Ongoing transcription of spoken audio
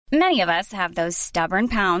Many of us have those stubborn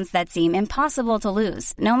pounds that seem impossible to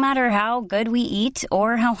lose, no matter how good we eat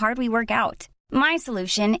or how hard we work out. My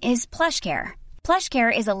solution is PlushCare.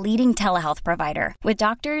 PlushCare is a leading telehealth provider with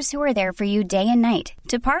doctors who are there for you day and night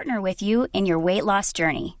to partner with you in your weight loss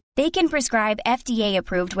journey. They can prescribe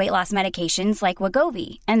FDA-approved weight loss medications like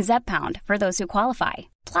Wegovy and Zepbound for those who qualify.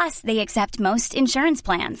 Plus, they accept most insurance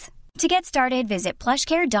plans. To get started, visit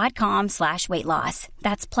plushcare.com/weightloss.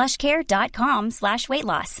 That's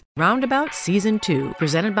plushcare.com/weightloss. Roundabout Season 2,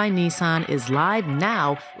 presented by Nissan, is live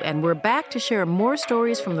now, and we're back to share more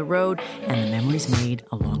stories from the road and the memories made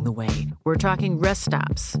along the way. We're talking rest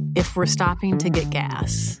stops. If we're stopping to get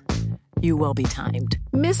gas, you will be timed.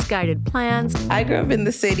 Misguided plans. I grew up in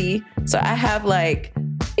the city, so I have a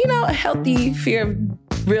healthy fear of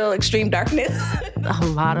real extreme darkness. A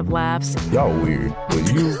lot of laughs. Y'all weird,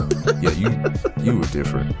 but you were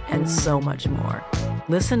different. And so much more.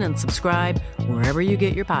 Listen and subscribe wherever you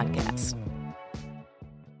get your podcasts.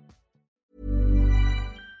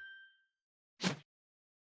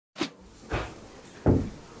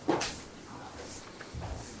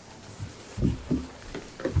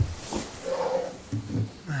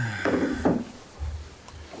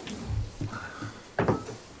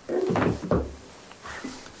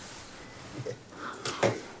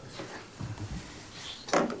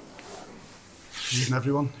 Meeting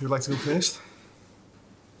everyone who'd like to go first?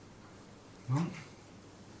 No?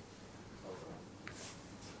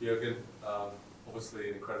 Jurgen, obviously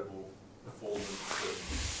an incredible performance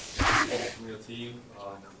from your team.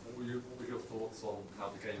 What were your thoughts on how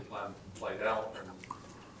the game plan played out, and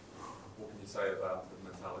what can you say about the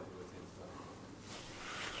mentality of the team today?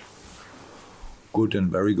 Good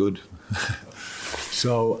and very good.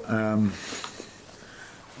 So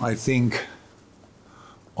I think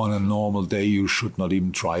on a normal day you should not even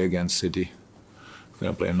try against City. If you're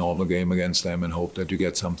going to play a normal game against them and hope that you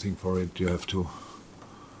get something for it, you have to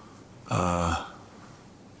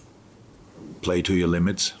play to your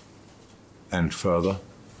limits and further.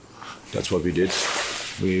 That's what we did.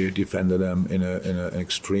 We defended them in an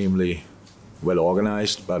extremely well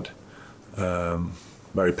organized but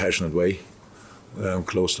very passionate way.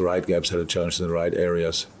 Closed the right gaps, had a challenge in the right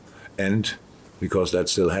areas, and because that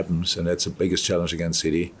still happens, and that's the biggest challenge against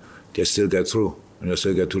City, they still get through, and they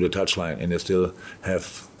still get to the touchline, and they still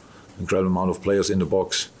have an incredible amount of players in the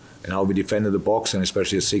box. And how we defended the box, and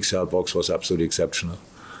especially the 6-yard box, was absolutely exceptional.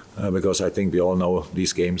 Because I think we all know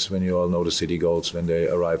these games, when you all know the City goals, when they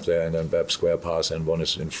arrive there, and then Bab square pass, and one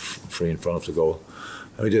is free in front of the goal.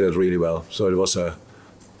 And we did it really well. So it was a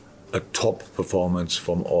top performance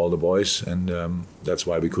from all the boys, and that's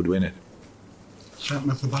why we could win it.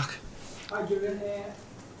 Gentleman at the back. Hi, Jurgen.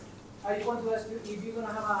 I just want to ask you if you're going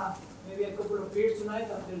to have maybe a couple of beers tonight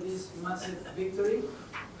after this massive victory.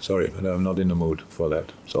 Sorry, but I'm not in the mood for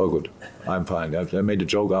that. It's all good. I'm fine. I made a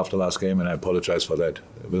joke after last game, and I apologize for that.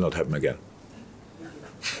 It will not happen again.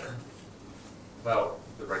 About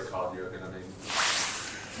the red card, Jurgen, I mean,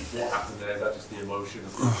 what happened there? Is that just the emotion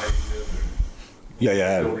of taking it?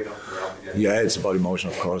 Yeah. Building up throughout the game? Yeah, it's about emotion,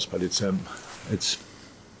 of course, but it's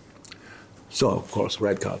so, of course,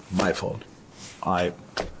 red card, my fault. I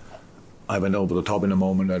went over the top in a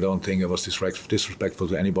moment. I don't think it was disrespectful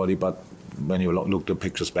to anybody, but when you look the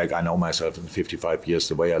pictures back, I know myself in 55 years,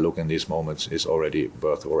 the way I look in these moments is already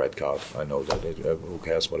worth a red card. I know that. Who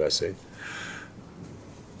cares what I say?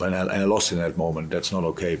 But I lost in that moment. That's not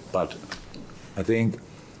okay. But I think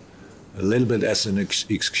a little bit as an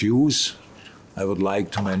excuse, I would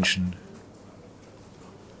like to mention,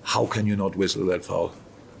 how can you not whistle that foul?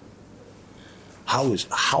 How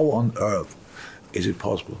on earth is it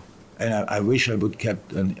possible? And I wish I would get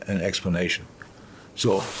an explanation.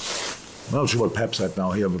 So I'm not sure what Pep said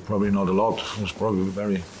now here, but probably not a lot. He was probably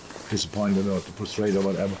very disappointed or frustrated or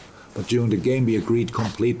whatever. But during the game, we agreed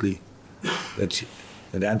completely that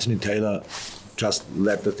Anthony Taylor just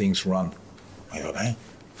let the things run. I thought,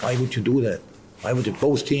 why would you do that? Why would you?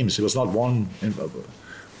 Both teams, it was not one.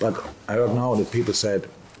 But I heard now that people said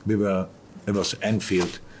it was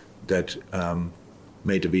Anfield that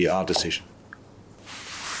made the VR decision.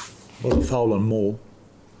 It was a foul on Mo.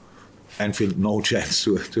 Anfield, no chance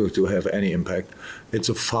to have any impact. It's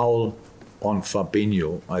a foul on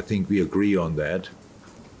Fabinho. I think we agree on that.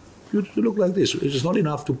 You look like this. It is not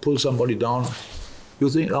enough to pull somebody down. You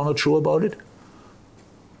think I'm not sure about it?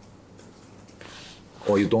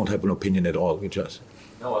 Or you don't have an opinion at all? You just...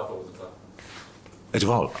 No, I thought it was a foul. It's a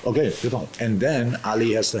foul. Okay, it's a foul. And then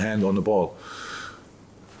Ali has the hand on the ball.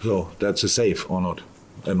 So that's a save or not?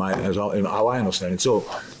 How I understand it. So,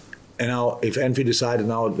 and now if Anfield decided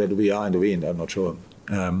now that we are in the wind, I'm not sure.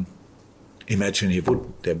 Imagine he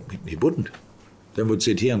wouldn't. then would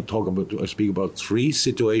sit here and speak about 3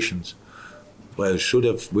 situations where I should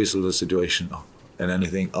have whistled the situation, and then I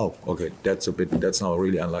think, oh, okay, that's now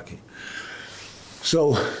really unlucky.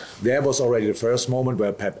 So there was already the first moment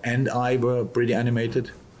where Pep and I were pretty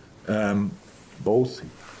animated, both,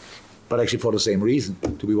 but actually for the same reason,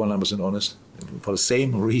 to be 100% honest. For the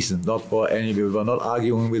same reason, not for any, we were not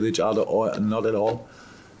arguing with each other or not at all.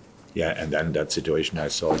 Yeah, and then that situation I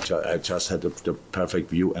saw, I just had the perfect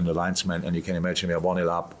view and the linesman, and you can imagine we are 1-0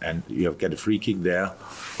 up and you get a free kick there,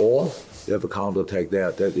 or you have a counter attack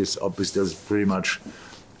there. That is obviously that's pretty much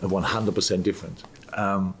 100% different.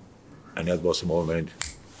 And that was the moment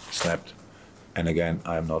it snapped. And again,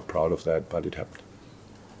 I'm not proud of that, but it happened.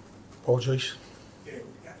 Paul Joyce. Yeah,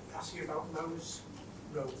 ask you about Mo's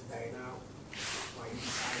role today now, why you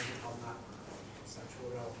decided on that central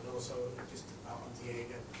role, and also just about on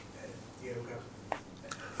Diogo.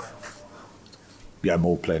 Yeah,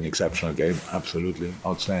 Mo played an exceptional game, absolutely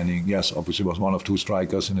outstanding. Yes, obviously was one of 2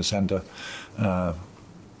 strikers in the center,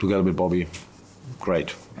 together with Bobby.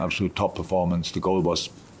 Great, absolute top performance. The goal was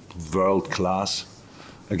world class.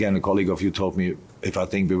 Again, a colleague of you told me if I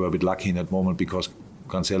think we were a bit lucky in that moment because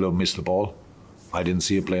Cancelo missed the ball. I didn't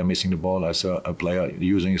see a player missing the ball. I saw a player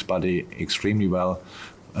using his body extremely well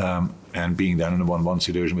and being then in a 1-1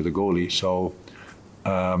 situation with the goalie. So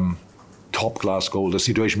top class goal. The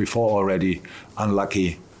situation before already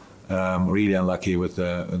unlucky, really unlucky with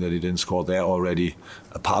that he didn't score there already.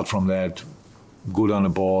 Apart from that, good on the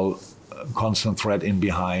ball, constant threat in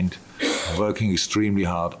behind, working extremely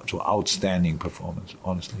hard. So outstanding performance.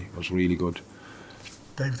 Honestly, it was really good.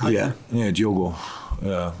 David, yeah, Diogo.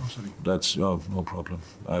 Yeah, that's no problem.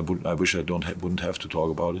 I wish I wouldn't have to talk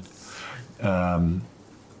about it.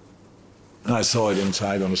 I saw it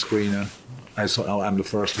inside on the screen. I'm the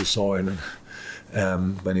first who saw it.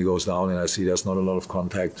 When he goes down and I see there's not a lot of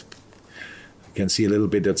contact. You can see a little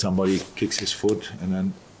bit that somebody kicks his foot and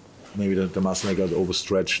then maybe the muscle got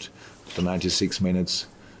overstretched for 96 minutes.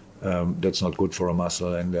 That's not good for a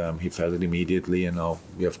muscle, and he felt it immediately, and now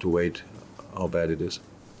we have to wait how bad it is.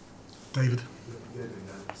 David.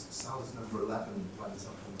 Sal's number 11 playing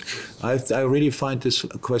something. I really find this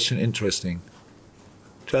question interesting.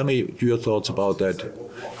 Tell me your thoughts about that.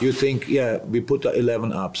 You think, we put the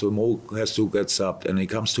 11 up, so Mo has to get subbed, and he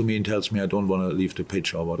comes to me and tells me I don't want to leave the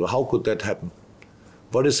pitch or what. How could that happen?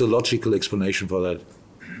 What is the logical explanation for that?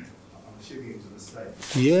 I'm assuming it was a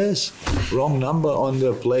mistake. Yes, wrong number on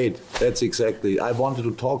the plate. That's exactly. I wanted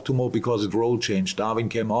to talk to Mo because it role changed. Darwin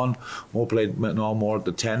came on. Mo played now more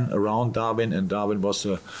the 10 around Darwin, and Darwin was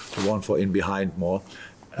the one for in behind more.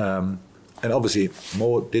 And obviously,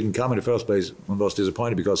 Mo didn't come in the first place and was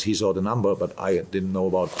disappointed because he saw the number, but I didn't know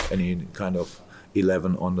about any kind of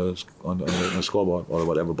 11 on the scoreboard or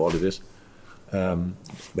whatever board it is. When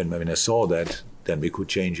I saw that, then we could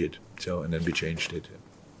change it. And then we changed it.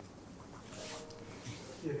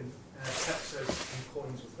 Jurgen, Pep said some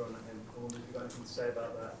coins were thrown at him. I wonder if you've got anything to say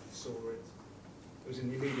about that. You saw it. It was in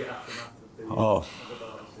the immediate aftermath of the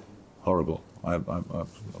Bar decision. Horrible. I'm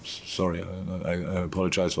sorry. I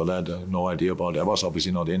apologize for that. I have no idea about it. I was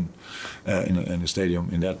obviously not in the stadium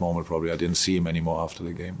in that moment. Probably I didn't see him anymore after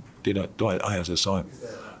the game. Did I? Yes, I saw him.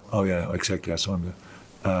 Oh yeah, exactly. I saw him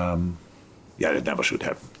there. It never should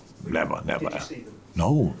happen. Never. Did you see them?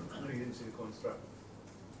 No. No, you didn't see the coins thrown.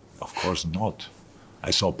 Of course not.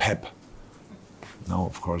 I saw Pep. No,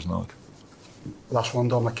 of course not. Last one,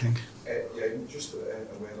 Dom King. Just a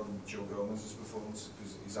word on Joe Gomez's performance,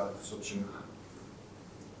 because he's had such an...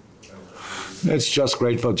 It's just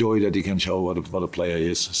great for Joey that he can show what a player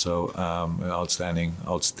is. So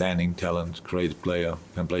outstanding talent, great player,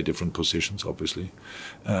 can play different positions, obviously.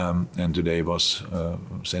 And today was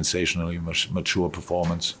sensationally mature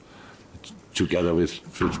performance, together with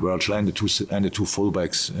Virgil and the two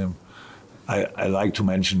fullbacks. I like to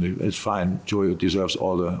mention it's fine. Joey deserves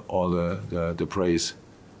all the praise.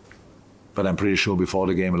 But I'm pretty sure before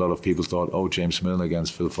the game, a lot of people thought, James Milner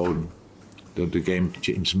against Phil Foden. The game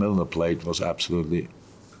James Milner played was absolutely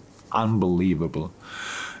unbelievable.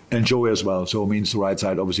 And Joey as well. So it means the right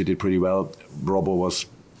side obviously did pretty well. Robbo was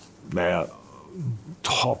there,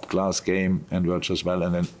 top class game, and Virgil as well.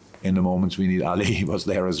 And then in the moments we need Ali, he was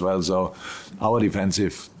there as well. So our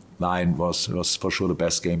defensive line was for sure the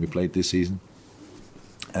best game we played this season.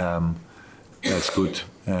 That's good.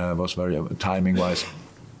 Was very timing-wise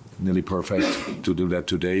nearly perfect to do that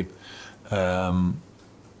today.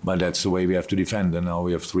 But that's the way we have to defend. And now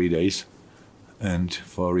we have 3 days and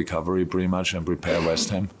for recovery pretty much and prepare West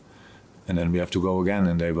Ham. And then we have to go again,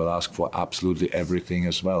 and they will ask for absolutely everything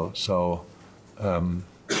as well. So, the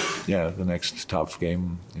next tough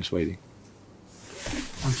game is waiting.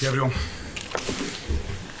 Thank you, everyone.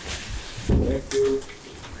 Thank you.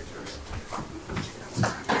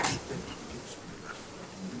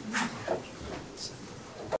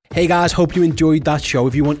 Hey guys, hope you enjoyed that show.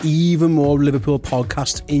 If you want even more Liverpool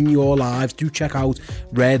podcasts in your lives, do check out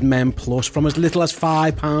Red Men Plus. From as little as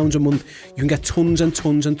 £5 a month, you can get tons and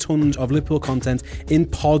tons and tons of Liverpool content in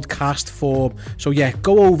podcast form. So yeah,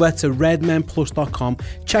 go over to redmenplus.com,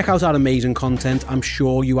 check out our amazing content. I'm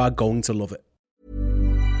sure you are going to love it.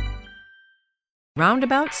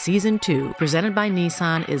 Roundabout Season 2, presented by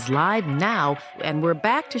Nissan, is live now, and we're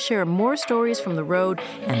back to share more stories from the road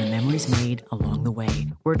and the memories made along the way.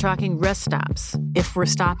 We're talking rest stops. If we're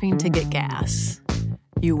stopping to get gas,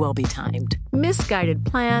 you will be timed. Misguided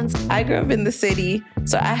plans. I grew up in the city,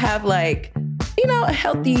 so I have a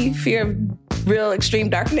healthy fear of real extreme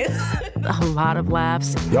darkness. A lot of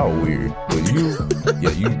laughs. Y'all weird, but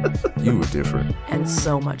you were different. And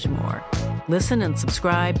so much more. Listen and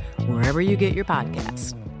subscribe wherever you get your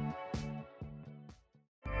podcasts.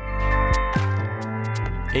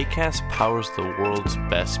 Acast powers the world's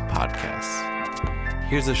best podcasts.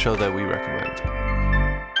 Here's a show that we recommend.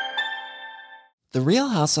 The Real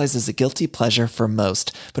Housewives is a guilty pleasure for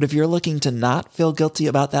most, but if you're looking to not feel guilty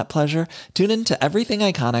about that pleasure, tune in to Everything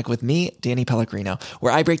Iconic with me, Danny Pellegrino,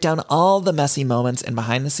 where I break down all the messy moments and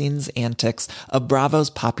behind-the-scenes antics of Bravo's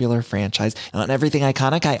popular franchise. And on Everything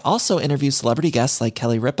Iconic, I also interview celebrity guests like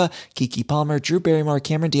Kelly Ripa, Keke Palmer, Drew Barrymore,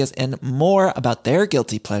 Cameron Diaz, and more about their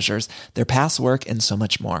guilty pleasures, their past work, and so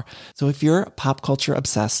much more. So if you're pop culture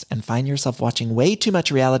obsessed and find yourself watching way too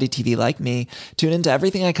much reality TV like me, tune in to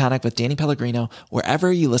Everything Iconic with Danny Pellegrino,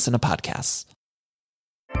 wherever you listen to podcasts.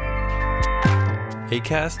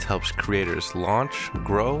 Acast helps creators launch,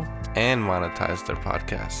 grow, and monetize their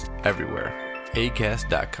podcasts everywhere.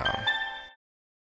 Acast.com.